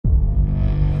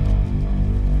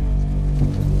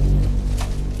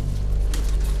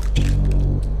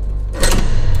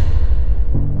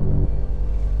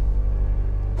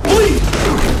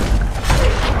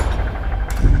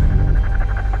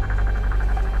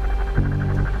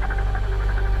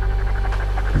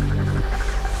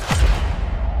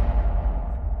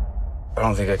I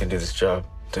don't think I can do this job,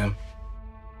 Tim.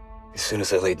 As soon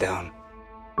as I lay down,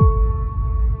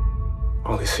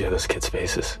 all I see are those kids'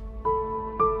 faces.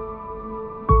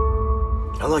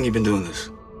 How long you been doing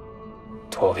this?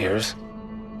 12 years.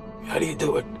 How do you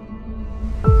do it?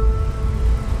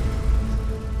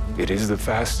 It is the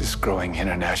fastest growing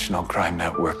international crime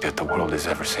network that the world has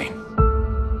ever seen.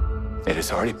 It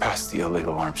has already passed the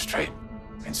illegal arms trade,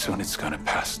 and soon it's going to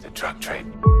pass the drug trade.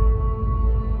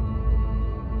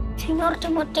 Señor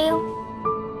Timoteo,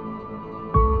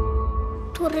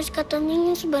 tú rescatas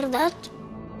niños, ¿verdad?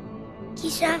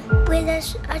 Quizá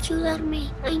puedas ayudarme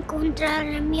a encontrar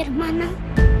a mi hermana.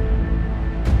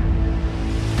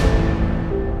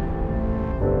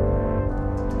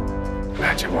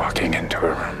 Imagine walking into a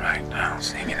room right now,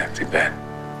 seeing an empty bed.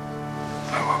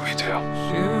 What will we do?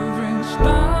 Shivering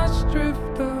stars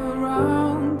drift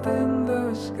around in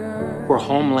the sky. We're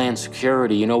Homeland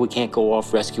Security. You know we can't go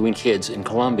off rescuing kids in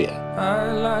Colombia.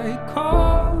 I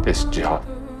like This job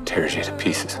tears you to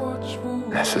pieces.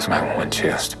 And this is my one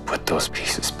chance to put those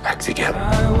pieces back together.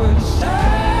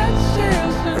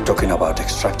 We're talking about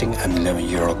extracting an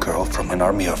 11-year-old girl from an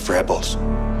army of rebels.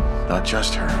 Not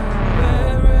just her.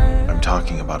 I'm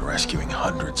talking about rescuing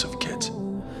hundreds of kids.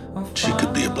 She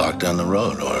could be a block down the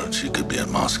road, or she could be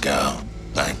in Moscow,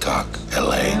 Bangkok,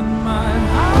 LA.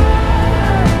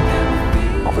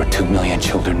 Over 2 million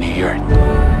children a year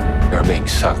are being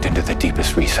sucked into the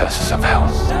deepest recesses of hell.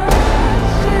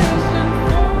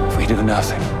 If we do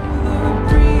nothing,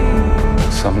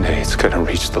 someday it's gonna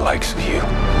reach the likes of you.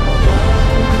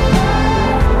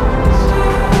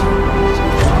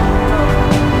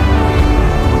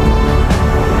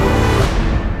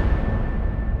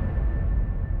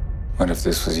 What if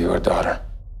this was your daughter?